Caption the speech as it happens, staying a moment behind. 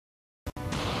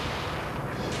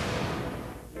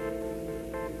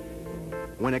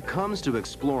When it comes to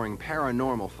exploring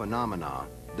paranormal phenomena,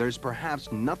 there's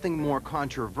perhaps nothing more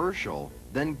controversial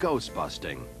than ghost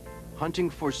busting, hunting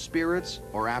for spirits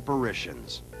or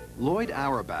apparitions. Loyd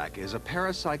Auerbach is a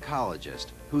parapsychologist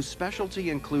whose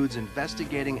specialty includes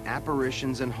investigating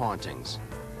apparitions and hauntings,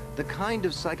 the kind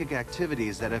of psychic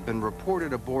activities that have been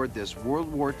reported aboard this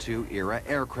World War II era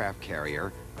aircraft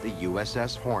carrier, the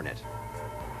USS Hornet.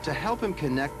 To help him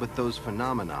connect with those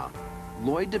phenomena,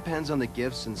 Loyd depends on the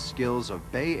gifts and skills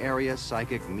of Bay Area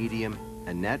psychic medium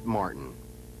Annette Martin.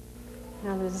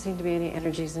 No, there doesn't seem to be any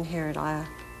energies in here at all.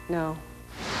 No.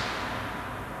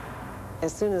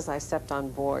 As soon as I stepped on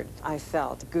board, I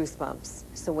felt goosebumps.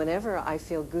 So whenever I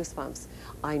feel goosebumps,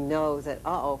 I know that,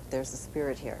 uh-oh, there's a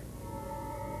spirit here.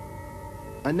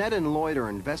 Annette and Loyd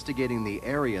are investigating the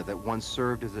area that once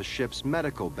served as the ship's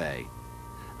medical bay.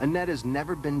 Annette has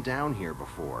never been down here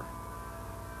before.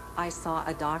 I saw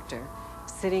a doctor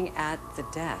sitting at the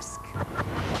desk.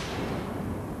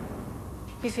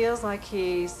 He feels like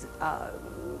he's,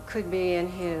 could be in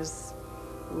his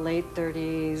late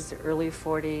 30s, early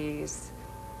 40s,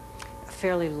 a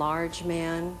fairly large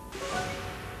man.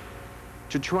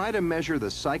 To try to measure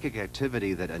the psychic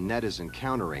activity that Annette is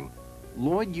encountering,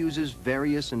 Loyd uses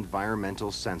various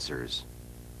environmental sensors.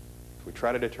 We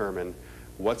try to determine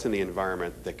what's in the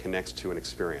environment that connects to an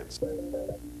experience.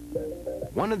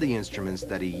 One of the instruments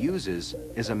that he uses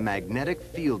is a magnetic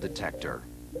field detector.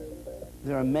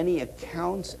 There are many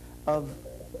accounts of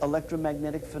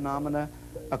electromagnetic phenomena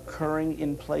occurring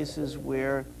in places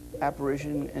where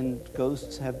apparition and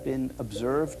ghosts have been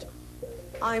observed.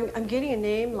 I'm getting a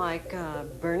name like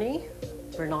Bernie,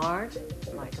 Bernard,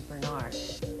 like a Bernard.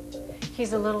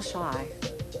 He's a little shy.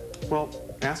 Well,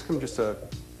 ask him just to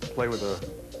play with the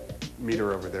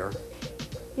meter over there.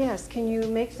 Yes, can you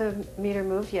make the meter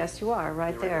move? Yes, you are,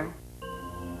 right there.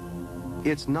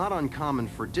 It's not uncommon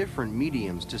for different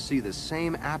mediums to see the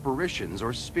same apparitions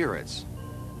or spirits.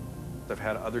 I've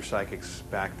had other psychics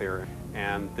back there,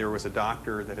 and there was a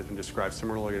doctor that has been described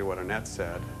similarly to what Annette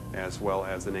said, as well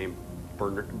as the name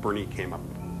Bernie came up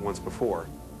once before.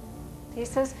 He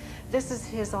says this is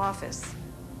his office.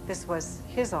 This was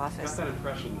his office. Got that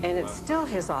impression. And it's still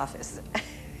his office.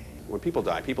 When people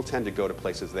die, people tend to go to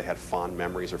places they had fond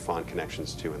memories or fond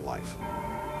connections to in life.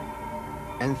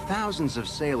 And thousands of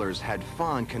sailors had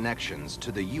fond connections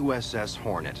to the USS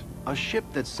Hornet, a ship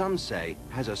that some say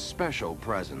has a special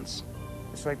presence.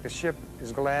 It's like the ship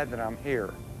is glad that I'm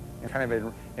here. It kind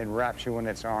of enwraps you in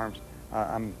its arms.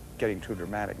 I'm getting too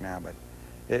dramatic now, but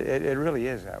it really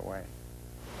is that way.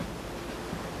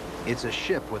 It's a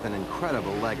ship with an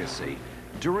incredible legacy.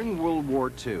 During World War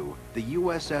II, the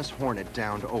USS Hornet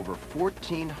downed over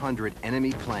 1,400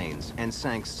 enemy planes and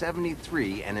sank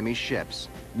 73 enemy ships,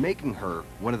 making her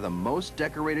one of the most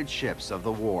decorated ships of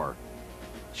the war.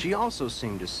 She also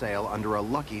seemed to sail under a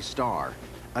lucky star.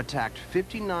 Attacked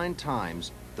 59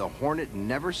 times, the Hornet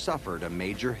never suffered a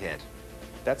major hit.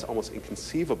 That's almost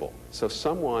inconceivable. So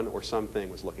someone or something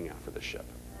was looking out for the ship.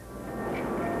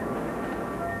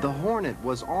 The Hornet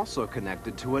was also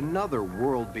connected to another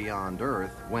world beyond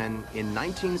Earth when, in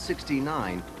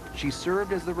 1969, she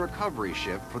served as the recovery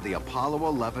ship for the Apollo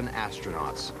 11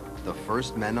 astronauts, the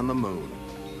first men on the moon.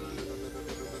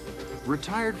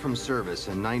 Retired from service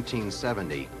in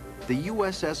 1970, the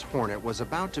USS Hornet was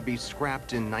about to be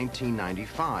scrapped in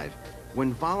 1995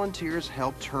 when volunteers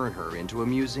helped turn her into a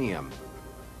museum.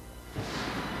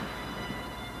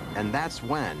 And that's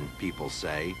when, people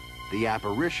say, the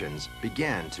apparitions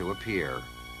began to appear.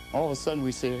 All of a sudden,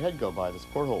 we see a head go by this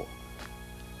porthole.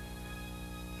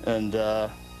 And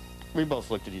we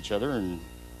both looked at each other and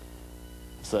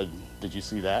said, "Did you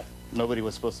see that?" Nobody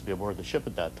was supposed to be aboard the ship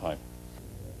at that time.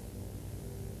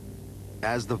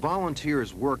 As the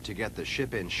volunteers worked to get the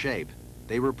ship in shape,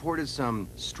 they reported some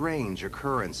strange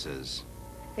occurrences.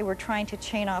 They were trying to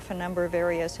chain off a number of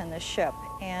areas in the ship,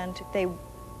 and they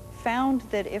found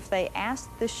that if they asked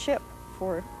the ship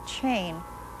for chain,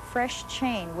 fresh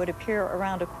chain would appear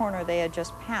around a corner they had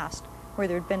just passed where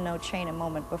there'd been no chain a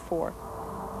moment before.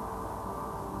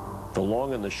 The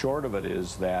long and the short of it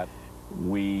is that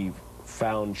we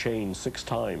found chain 6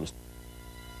 times.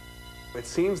 It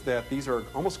seems that these are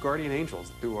almost guardian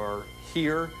angels who are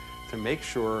here to make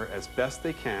sure, as best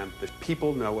they can, that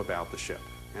people know about the ship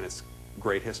and its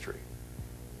great history.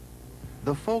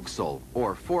 The forecastle,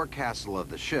 or forecastle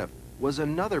of the ship, was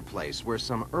another place where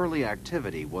some early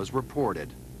activity was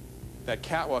reported. That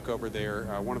catwalk over there,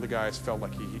 one of the guys felt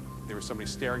like there was somebody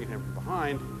staring at him from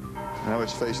behind. And I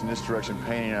was facing this direction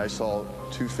painting, and I saw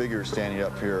 2 figures standing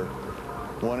up here,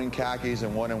 one in khakis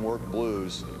and one in work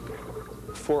blues.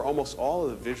 For almost all of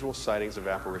the visual sightings of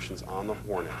apparitions on the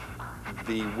Hornet,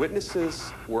 The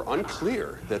witnesses were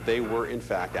unclear that they were in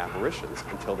fact apparitions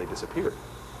until they disappeared.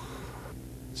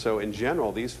 So in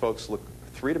general, these folks look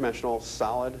three-dimensional,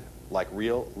 solid, like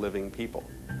real living people.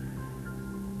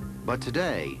 But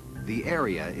today, the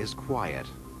area is quiet.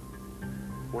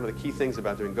 One of the key things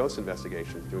about doing ghost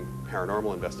investigations, doing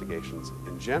paranormal investigations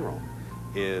in general,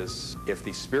 is if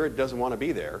the spirit doesn't want to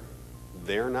be there,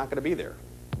 they're not going to be there.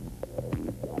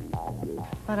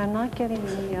 But I'm not getting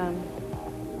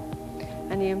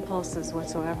any impulses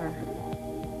whatsoever.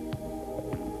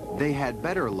 They had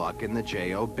better luck in the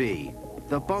JOB,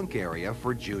 the bunk area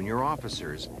for junior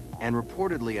officers, and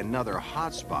reportedly another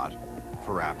hotspot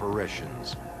for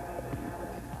apparitions.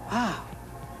 Wow.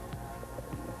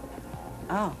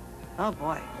 Oh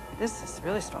boy, this is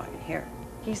really strong in here.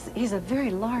 He's a very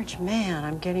large man.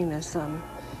 I'm getting this,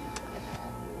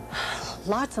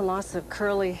 lots and lots of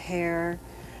curly hair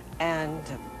and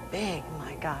big,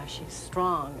 my gosh, he's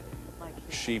strong.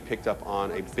 She picked up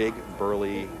on a big,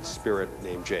 burly spirit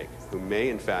named Jake, who may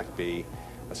in fact be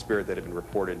a spirit that had been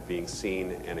reported being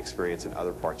seen and experienced in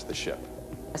other parts of the ship.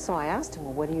 So I asked him,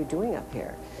 well, what are you doing up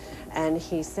here? And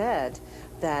he said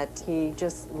that he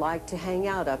just liked to hang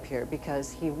out up here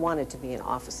because he wanted to be an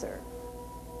officer.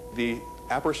 The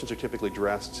apparitions are typically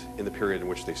dressed in the period in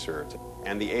which they served,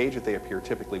 and the age that they appear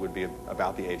typically would be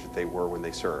about the age that they were when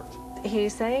they served.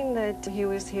 He's saying that he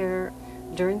was here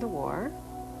during the war.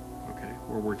 Okay,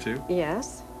 World War II?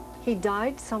 Yes. He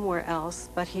died somewhere else,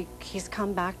 but he's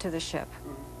come back to the ship.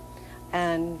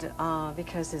 And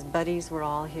because his buddies were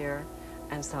all here,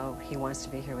 and so he wants to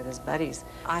be here with his buddies.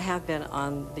 I have been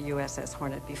on the USS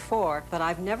Hornet before, but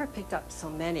I've never picked up so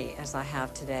many as I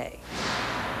have today.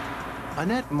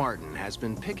 Annette Martin has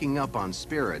been picking up on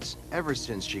spirits ever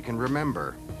since she can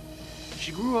remember.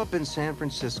 She grew up in San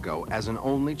Francisco as an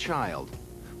only child,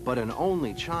 but an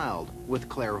only child with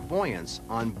clairvoyance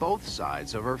on both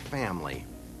sides of her family.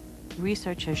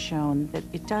 Research has shown that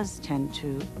it does tend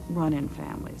to run in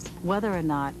families. Whether or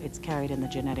not it's carried in the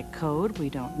genetic code, we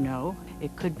don't know.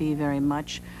 It could be very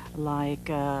much like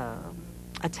a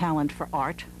talent for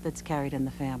art that's carried in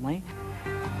the family.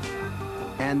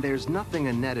 And there's nothing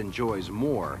Annette enjoys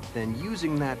more than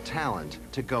using that talent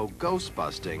to go ghost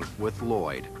busting with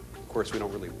Loyd. Of course, we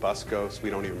don't really bust ghosts. We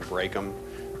don't even break them.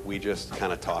 We just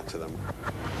kind of talk to them.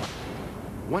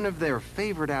 One of their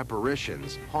favorite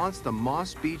apparitions haunts the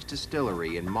Moss Beach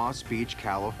Distillery in Moss Beach,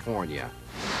 California.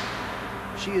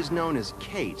 She is known as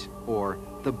Kate, or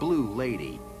the Blue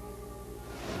Lady.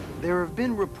 There have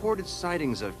been reported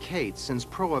sightings of Kate since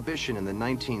Prohibition in the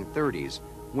 1930s,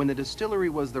 when the distillery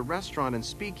was the restaurant and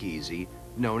speakeasy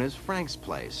known as Frank's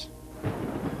Place.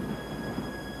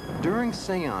 During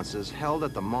seances held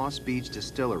at the Moss Beach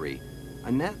Distillery,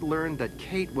 Annette learned that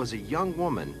Kate was a young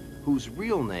woman whose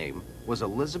real name was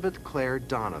Elizabeth Claire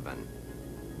Donovan.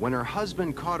 When her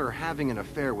husband caught her having an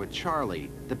affair with Charlie,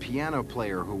 the piano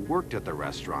player who worked at the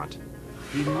restaurant,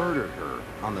 he murdered her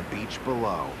on the beach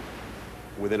below.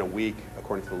 Within a week,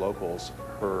 according to the locals,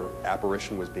 her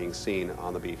apparition was being seen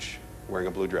on the beach, wearing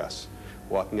a blue dress,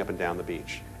 walking up and down the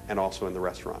beach, and also in the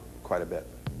restaurant quite a bit.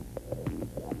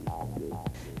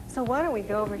 So why don't we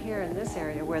go over here in this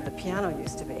area where the piano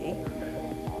used to be.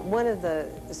 One of the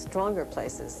stronger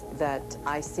places that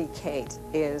I see Kate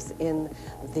is in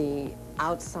the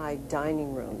outside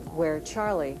dining room where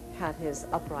Charlie had his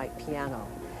upright piano.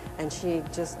 And she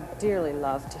just dearly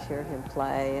loved to hear him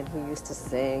play, and he used to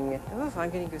sing. Oof, I'm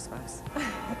getting goosebumps.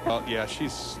 Well, yeah,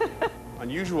 she's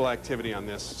unusual activity on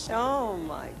this. Oh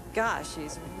my gosh,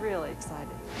 she's really excited.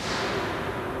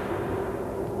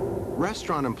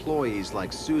 Restaurant employees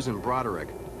like Susan Broderick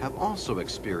have also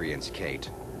experienced Kate.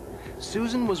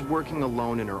 Susan was working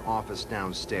alone in her office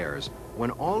downstairs when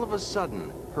all of a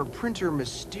sudden her printer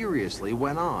mysteriously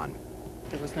went on.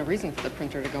 There was no reason for the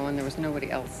printer to go on. There was nobody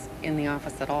else in the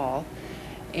office at all.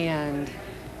 And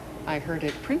I heard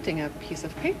it printing a piece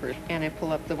of paper. And I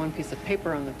pull up the one piece of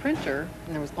paper on the printer,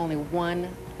 and there was only one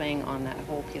thing on that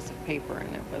whole piece of paper,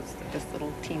 and it was this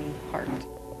little teeny heart.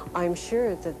 I'm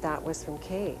sure that that was from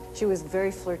Kate. She was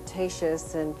very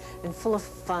flirtatious and full of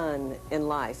fun in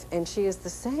life, and she is the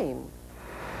same.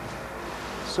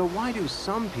 So why do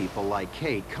some people like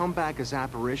Kate come back as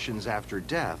apparitions after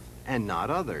death and not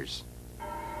others?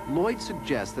 Loyd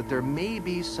suggests that there may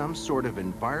be some sort of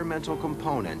environmental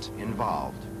component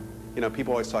involved. You know,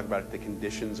 people always talk about if the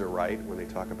conditions are right when they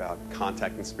talk about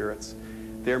contacting spirits.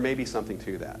 There may be something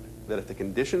to that. That if the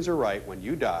conditions are right when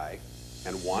you die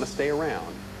and want to stay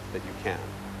around, that you can.